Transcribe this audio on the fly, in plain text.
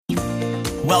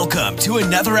Welcome to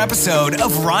another episode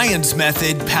of Ryan's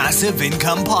Method Passive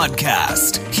Income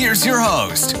Podcast. Here's your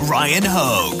host, Ryan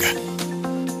Hogue.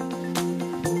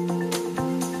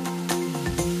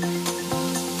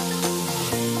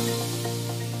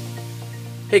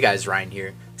 Hey guys, Ryan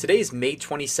here. Today is May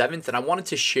 27th, and I wanted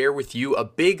to share with you a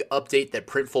big update that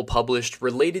Printful published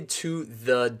related to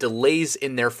the delays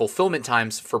in their fulfillment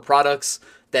times for products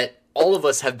that all of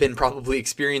us have been probably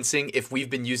experiencing if we've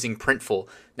been using Printful.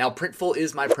 Now, Printful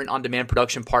is my print-on-demand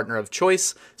production partner of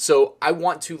choice, so I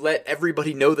want to let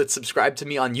everybody know that's subscribed to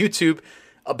me on YouTube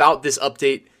about this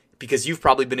update because you've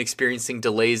probably been experiencing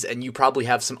delays and you probably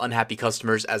have some unhappy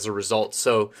customers as a result.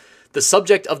 So the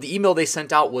subject of the email they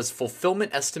sent out was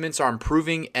fulfillment estimates are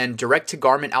improving and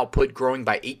direct-to-garment output growing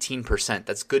by 18%.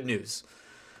 That's good news.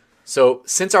 So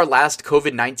since our last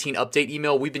COVID-19 update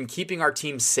email, we've been keeping our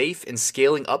team safe and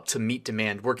scaling up to meet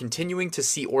demand. We're continuing to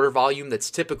see order volume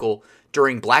that's typical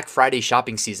during Black Friday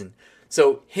shopping season.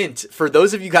 So hint, for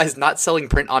those of you guys not selling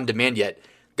print on demand yet,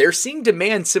 they're seeing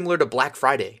demand similar to Black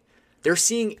Friday. They're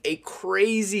seeing a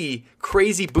crazy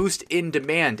boost in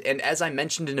demand. And as I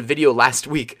mentioned in a video last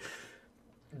week,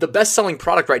 the best-selling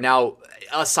product right now,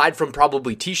 aside from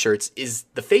probably t-shirts, is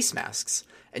the face masks.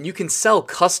 And you can sell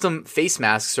custom face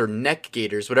masks or neck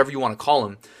gaiters, whatever you want to call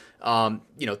them.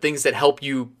 Things that help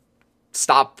you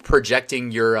stop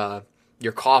projecting your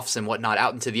coughs and whatnot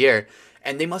out into the air.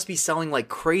 And they must be selling like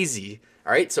crazy.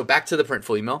 All right, so back to the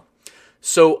Printful email.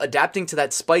 So adapting to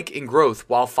that spike in growth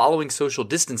while following social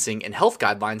distancing and health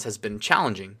guidelines has been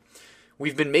challenging.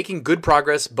 We've been making good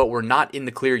progress, but we're not in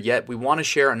the clear yet. We want to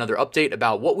share another update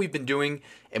about what we've been doing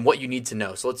and what you need to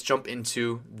know. So let's jump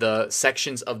into the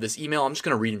sections of this email. I'm just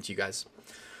going to read them to you guys.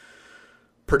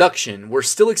 Production. We're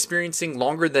still experiencing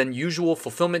longer than usual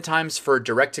fulfillment times for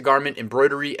direct-to-garment,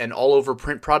 embroidery, and all-over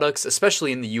print products,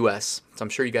 especially in the US. So I'm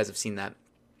sure you guys have seen that.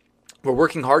 We're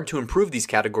working hard to improve these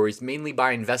categories, mainly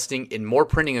by investing in more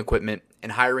printing equipment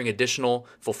and hiring additional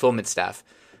fulfillment staff.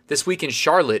 This week in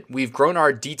Charlotte, we've grown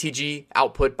our DTG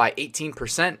output by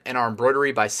 18% and our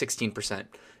embroidery by 16%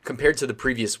 compared to the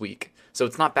previous week. So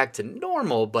it's not back to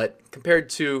normal, but compared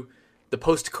to the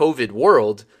post-COVID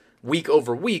world, week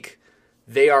over week,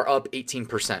 they are up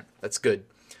 18%. That's good.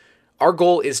 Our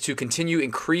goal is to continue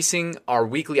increasing our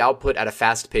weekly output at a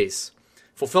fast pace.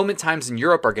 Fulfillment times in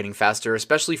Europe are getting faster,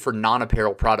 especially for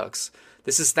non-apparel products.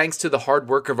 This is thanks to the hard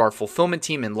work of our fulfillment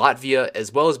team in Latvia,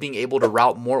 as well as being able to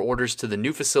route more orders to the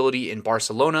new facility in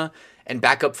Barcelona and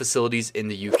backup facilities in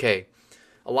the UK.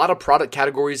 A lot of product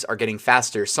categories are getting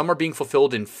faster. Some are being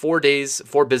fulfilled in 4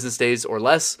 business days or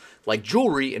less, like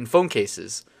jewelry and phone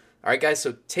cases. All right, guys,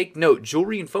 so take note.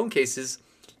 Jewelry and phone cases,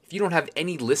 if you don't have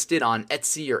any listed on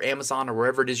Etsy or Amazon or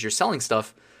wherever it is you're selling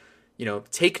stuff,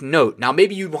 take note. Now,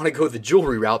 maybe you'd want to go the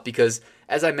jewelry route because,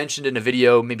 as I mentioned in a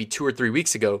video maybe 2 or 3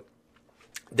 weeks ago,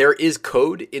 there is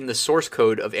code in the source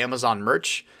code of Amazon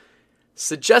merch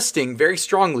suggesting very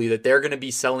strongly that they're going to be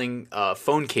selling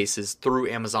phone cases through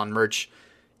Amazon merch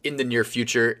in the near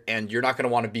future, and you're not going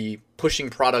to want to be pushing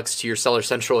products to your Seller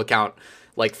Central account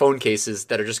like phone cases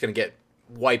that are just going to get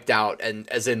wiped out, and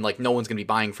as in like no one's going to be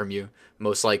buying from you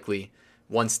most likely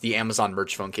once the Amazon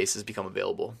merch phone cases become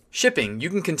available. Shipping. You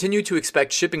can continue to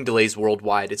expect shipping delays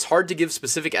worldwide. It's hard to give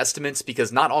specific estimates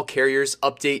because not all carriers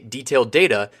update detailed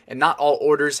data and not all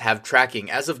orders have tracking.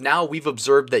 As of now, we've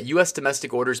observed that US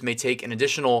domestic orders may take an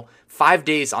additional 5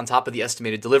 days on top of the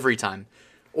estimated delivery time.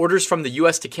 Orders from the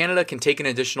US to Canada can take an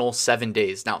additional 7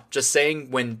 days. Now, just saying,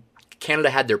 when Canada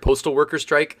had their postal worker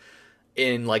strike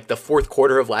in like the fourth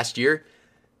quarter of last year,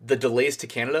 the delays to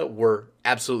Canada were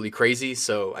absolutely crazy.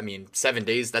 So, 7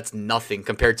 days, that's nothing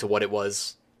compared to what it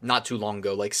was not too long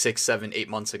ago, like 6, 7, 8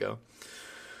 months ago.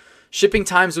 Shipping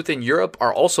times within Europe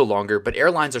are also longer, but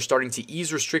airlines are starting to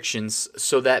ease restrictions,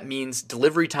 so that means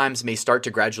delivery times may start to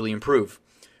gradually improve.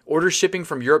 Orders shipping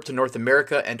from Europe to North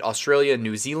America and Australia and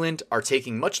New Zealand are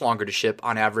taking much longer to ship.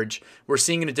 On average, we're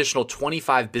seeing an additional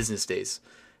 25 business days.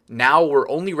 Now we're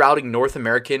only routing North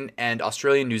American and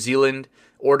Australian, New Zealand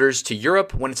orders to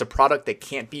Europe when it's a product that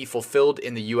can't be fulfilled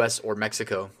in the US or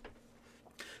Mexico.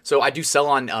 So I do sell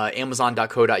on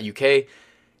amazon.co.uk,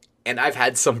 and I've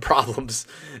had some problems,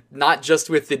 not just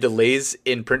with the delays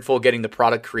in Printful getting the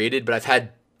product created, but I've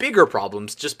had bigger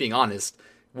problems, just being honest,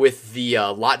 with the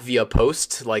Latvia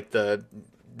Post, like the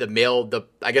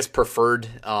preferred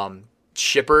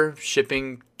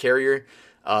shipping carrier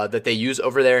that they use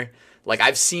over there. Like,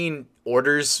 I've seen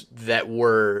orders that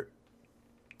were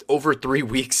over 3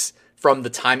 weeks from the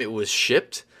time it was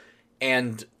shipped,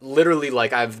 and literally,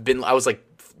 like, I was like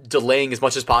delaying as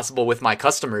much as possible with my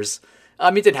customers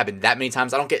It didn't happen that many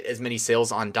times. I don't get as many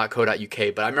sales on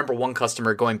 .co.uk, but I remember one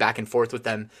customer going back and forth with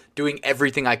them, doing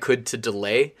everything I could to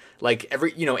delay. Like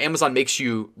Amazon makes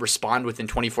you respond within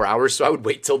 24 hours. So I would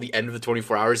wait till the end of the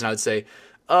 24 hours and I would say,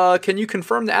 can you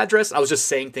confirm the address? And I was just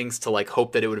saying things to like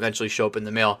hope that it would eventually show up in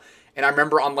the mail. And I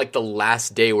remember on like the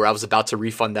last day where I was about to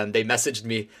refund them, they messaged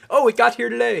me, "Oh, it got here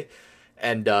today."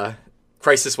 And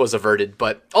crisis was averted.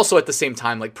 But also at the same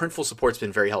time, like Printful support's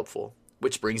been very helpful,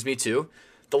 which brings me to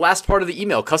the last part of the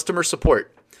email, customer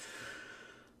support.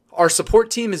 Our support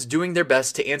team is doing their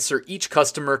best to answer each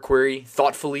customer query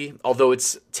thoughtfully, although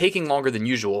it's taking longer than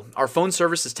usual. Our phone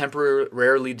service is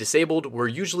temporarily disabled. We're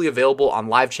usually available on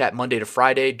live chat Monday to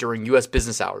Friday during U.S.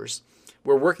 business hours.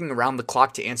 We're working around the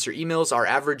clock to answer emails. Our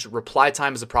average reply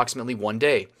time is approximately 1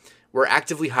 day. We're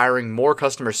actively hiring more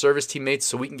customer service teammates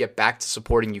so we can get back to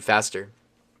supporting you faster.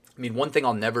 I mean, one thing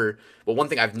I've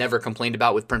never complained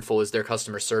about with Printful is their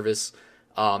customer service.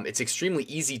 It's extremely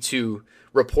easy to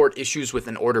report issues with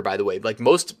an order, by the way. Like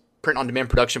most print-on-demand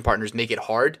production partners make it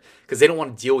hard because they don't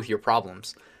want to deal with your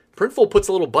problems. Printful puts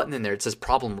a little button in there. It says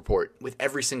problem report with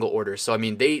every single order. So, I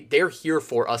mean, they're here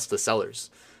for us, the sellers.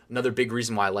 Another big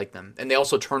reason why I like them. And they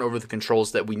also turn over the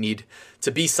controls that we need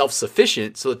to be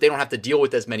self-sufficient so that they don't have to deal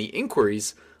with as many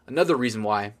inquiries. Another reason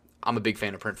why I'm a big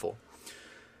fan of Printful.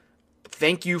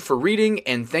 Thank you for reading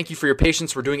and thank you for your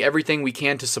patience. We're doing everything we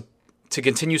can to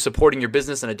continue supporting your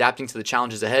business and adapting to the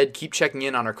challenges ahead. Keep checking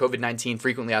in on our COVID-19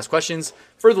 frequently asked questions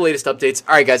for the latest updates.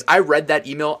 All right, guys, I read that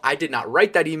email. I did not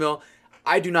write that email.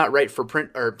 I do not work for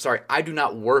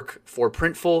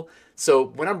Printful. So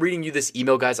when I'm reading you this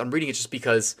email, guys, I'm reading it just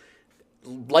because,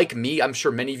 like me, I'm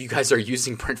sure many of you guys are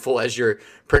using Printful as your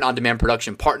print-on-demand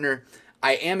production partner.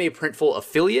 I am a Printful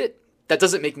affiliate. That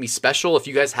doesn't make me special. If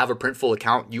you guys have a Printful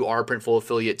account, you are a Printful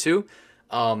affiliate too.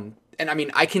 And I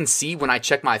mean, I can see when I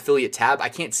check my affiliate tab, I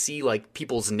can't see like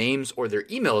people's names or their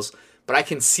emails, but I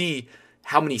can see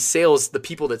how many sales the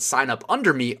people that sign up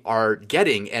under me are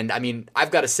getting. And I mean,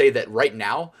 I've got to say that right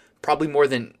now, probably more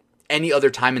than any other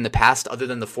time in the past, other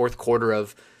than the fourth quarter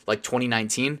of like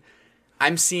 2019,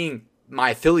 I'm seeing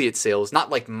my affiliate sales, not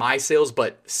like my sales,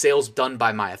 but sales done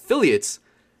by my affiliates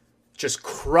just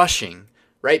crushing,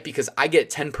 right? Because I get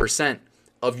 10%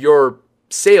 of your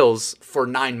sales for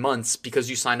 9 months because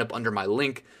you signed up under my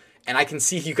link. And I can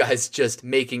see you guys just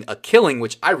making a killing,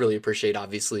 which I really appreciate,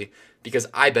 obviously, because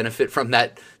I benefit from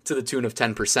that to the tune of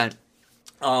 10%.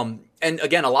 And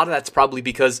again, a lot of that's probably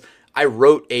because I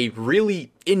wrote a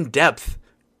really in-depth,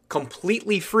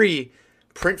 completely free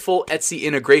Printful Etsy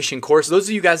integration course. Those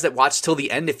of you guys that watch till the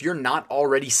end, if you're not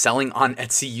already selling on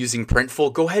Etsy using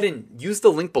Printful, go ahead and use the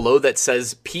link below that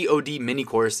says POD mini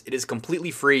course. It is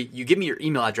completely free. You give me your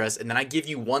email address and then I give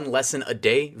you 1 lesson a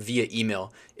day via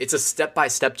email. It's a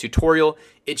step-by-step tutorial.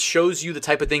 It shows you the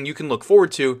type of thing you can look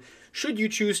forward to should you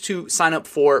choose to sign up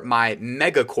for my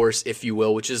mega course, if you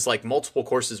will, which is like multiple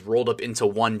courses rolled up into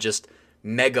one just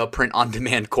mega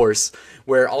print-on-demand course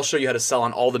where I'll show you how to sell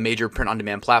on all the major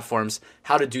print-on-demand platforms,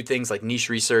 how to do things like niche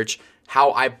research,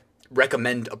 how I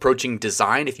recommend approaching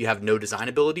design if you have no design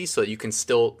ability so that you can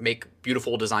still make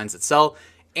beautiful designs that sell,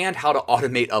 and how to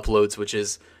automate uploads, which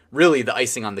is really the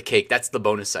icing on the cake. That's the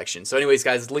bonus section. So anyways,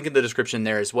 guys, link in the description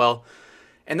there as well.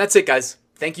 And that's it, guys.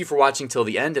 Thank you for watching till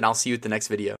the end, and I'll see you at the next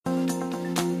video.